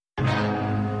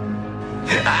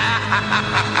It's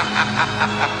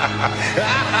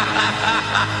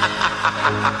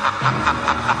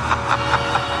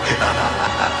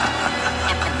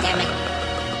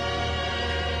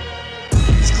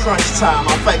crunch time,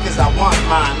 I fake as I want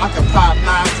mine. I can pop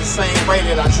nines the same way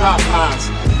that I drop lines.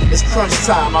 It's crunch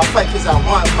time, I fake as I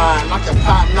want mine. I can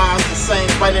pop nines the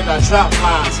same way that I drop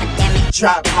lines.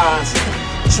 Drop lines,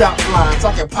 drop lines.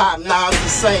 I can pop nines the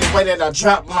same way that I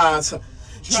drop lines.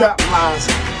 Drop lines,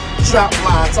 drop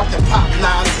lines. I can pop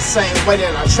nines the same way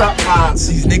that I drop lines.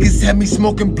 These niggas had me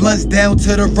smoking blunts down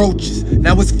to the roaches.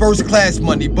 Now it's first class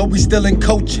money, but we still in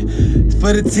coaching.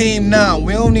 For the team now,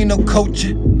 we don't need no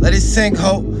coaching. Let it sink,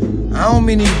 ho. I don't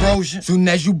mean erosion. Soon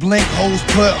as you blink, hoes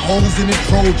put holes in the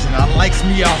Trojan. I likes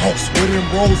me a host with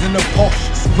rolls in the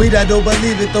Porsches. Wait, I don't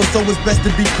believe it though, so it's best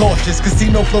to be cautious.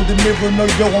 Casino Flow De Niro, no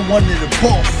yo, I'm one of the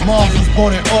boss. Mom was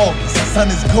born in August, her son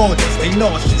is gorgeous. They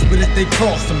nauseous, but if they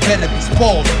cross them, better be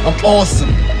spoiled. I'm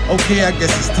awesome. Okay, I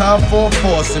guess it's time for a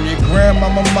foursome. Your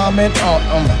grandmama, mom, and aunt,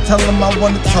 tell them I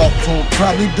wanna talk to him.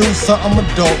 Probably do something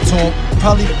adult to him.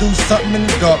 Probably do something in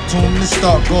the dark to him. Then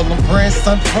start calling him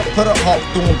grandson, put a heart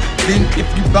through him. Then if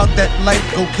you bout that life,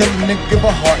 go kill a nigga, give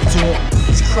a heart to him.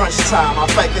 It's crunch time, I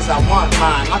fake as I want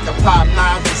mine. I can pop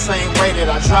nines the same way that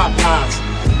I drop lines.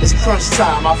 It's crunch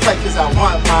time, I fake as I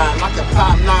want mine. I can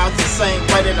pop nines the same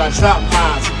way that I drop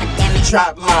lines.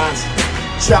 Drop lines,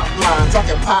 drop lines. I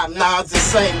can pop nines the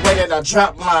same way that I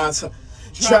drop lines.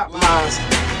 Drop lines,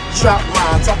 drop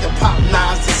lines. I can pop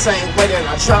nines the same way that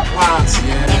I drop lines.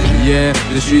 Yeah,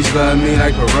 the streets love me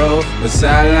like parole, but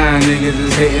sideline niggas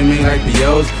is hating me like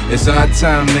POs. It's our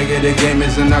time, nigga, the game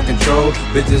is in our control.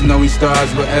 Bitches know we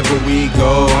stars wherever we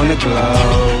go on the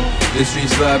globe. The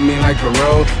streets love me like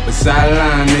parole, but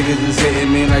sideline niggas is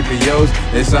hating me like POs.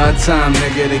 It's our time,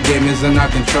 nigga, the game is in our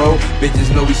control. Bitches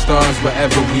know we stars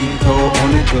wherever we go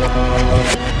on the globe.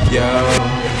 Yo,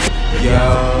 yo,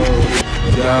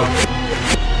 yo,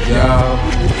 yo,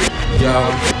 yo,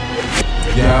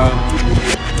 yo.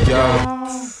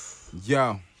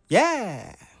 Yo.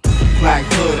 Yeah. Black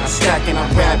hood, I stack and I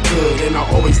rap good. And I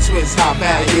always twist high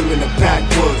value in the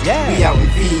backwoods. Yeah. We out in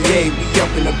VA, we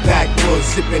up in the backwoods.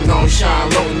 Sipping on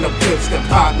shine, loading the pips, the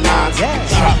pop nines. Yeah.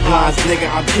 Drop lines, nigga,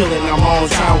 I'm killing, I'm on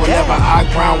time. Whenever I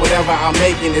grind, whatever I'm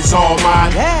making, it's all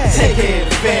mine. Yeah. Take care of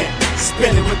the fam,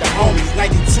 spend it with the homies.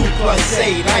 92 plus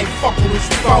 8, I ain't fucking with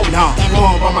you folks. Nah,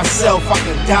 born by myself, I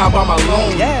can die by my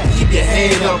loan. Yeah. Keep your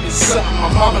head up, it's something my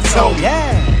mama told me.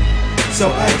 Yeah. So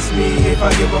ask me if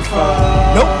I give a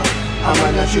fuck. Nope. I'm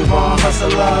a natural born hustler.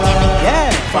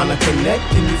 Yeah. Find a connect,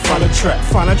 then you find a track.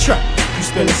 Find a track. You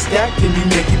spin a stack, then you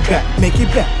make it back. Make it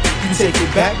back. You take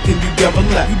it back, then you double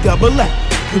that. You double that.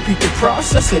 Repeat the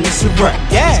process and it's a wrap.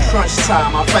 Yeah. It's crunch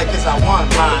time, I fake as I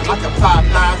want mine. I can pop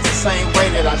nines the same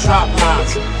way that I drop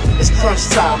lines. It's crunch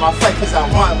time, I fake as I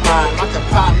want mine. I can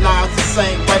pop nines the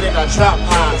same way that I drop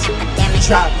lines.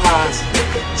 Drop lines,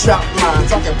 drop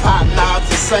lines. I can pop nines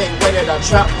the same way that I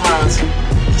drop lines.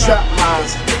 Drop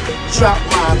lines, drop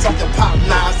lines. I can pop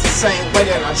nines the same way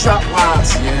that I drop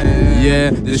lines.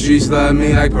 Yeah, the streets love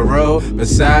me like parole, but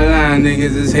sideline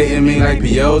niggas is hating me like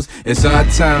POs. It's our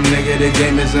time, nigga, the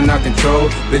game is in our control.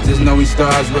 Bitches know we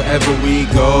stars wherever we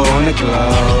go on the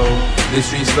globe. The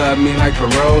streets love me like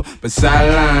parole, but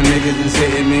sideline niggas is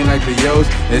hating me like POs.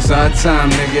 It's our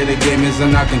time, nigga, the game is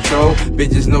in our control.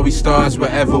 Bitches know we stars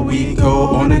wherever we go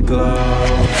on the globe.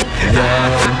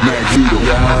 Magneto.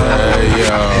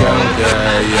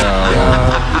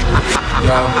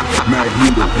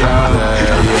 Magneto.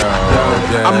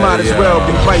 I might as well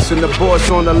be racing the boss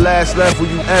on the last level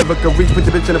you ever could reach. Put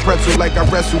your bitch in a pretzel like I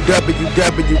wrestle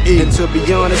WWE. And to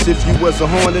be honest, if you was a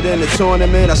hornet in the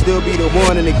tournament, I'd still be the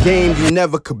one in the game you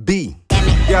never could be.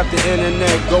 Got the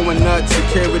internet going nuts,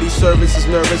 security services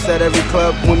nervous at every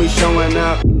club when we showing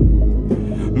up.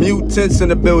 Mutants in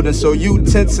the building, so you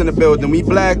tents in the building. We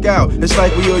black out, it's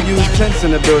like we all use tents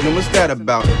in the building. What's that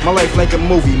about? My life like a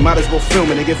movie, might as well film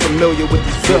it and get familiar with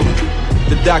this villain.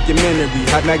 The documentary,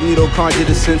 how Magneto conjured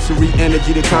the sensory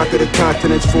energy to conquer the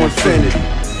continents for infinity.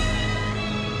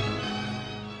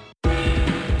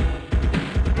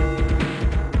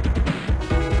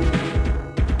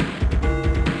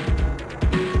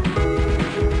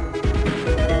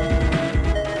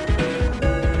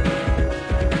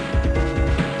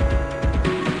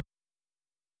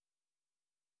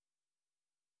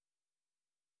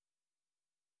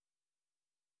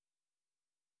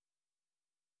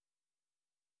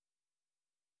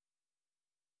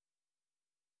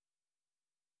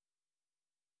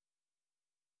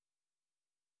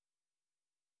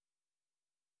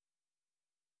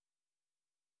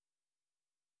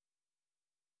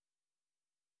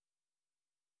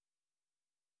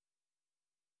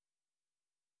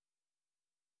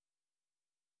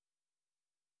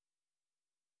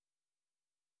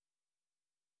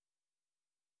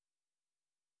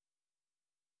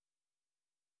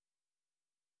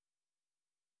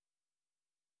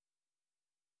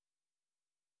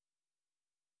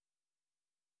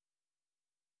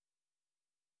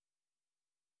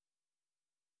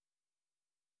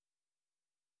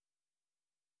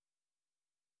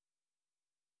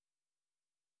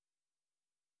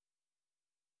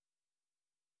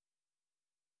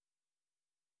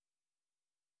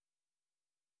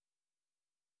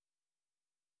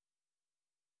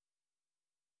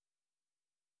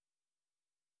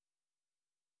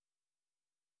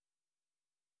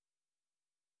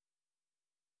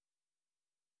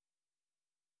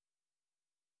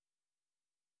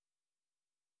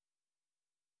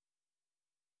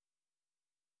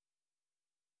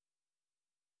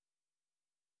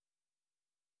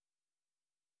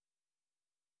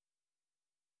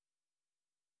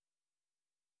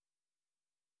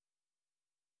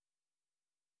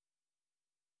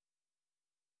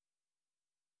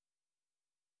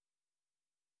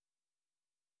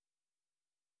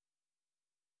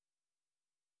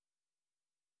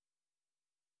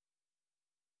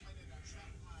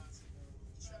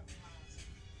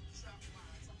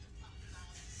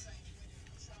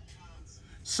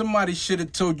 Somebody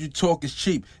should've told you talk is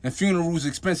cheap and funerals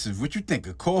expensive. What you think,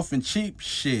 a coffin cheap?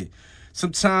 Shit.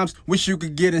 Sometimes wish you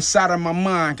could get inside of my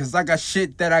mind, cause I got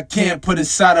shit that I can't put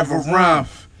inside of a rhyme.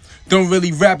 Don't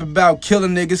really rap about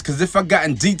killing niggas, cause if I got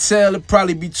in detail, it'd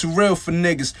probably be too real for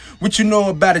niggas. What you know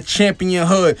about a champion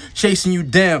hood, chasing you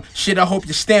down? Shit, I hope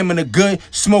your stamina good,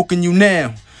 smoking you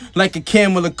now. Like a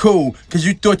camel or cool, cause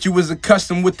you thought you was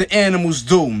accustomed what the animals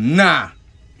do. Nah.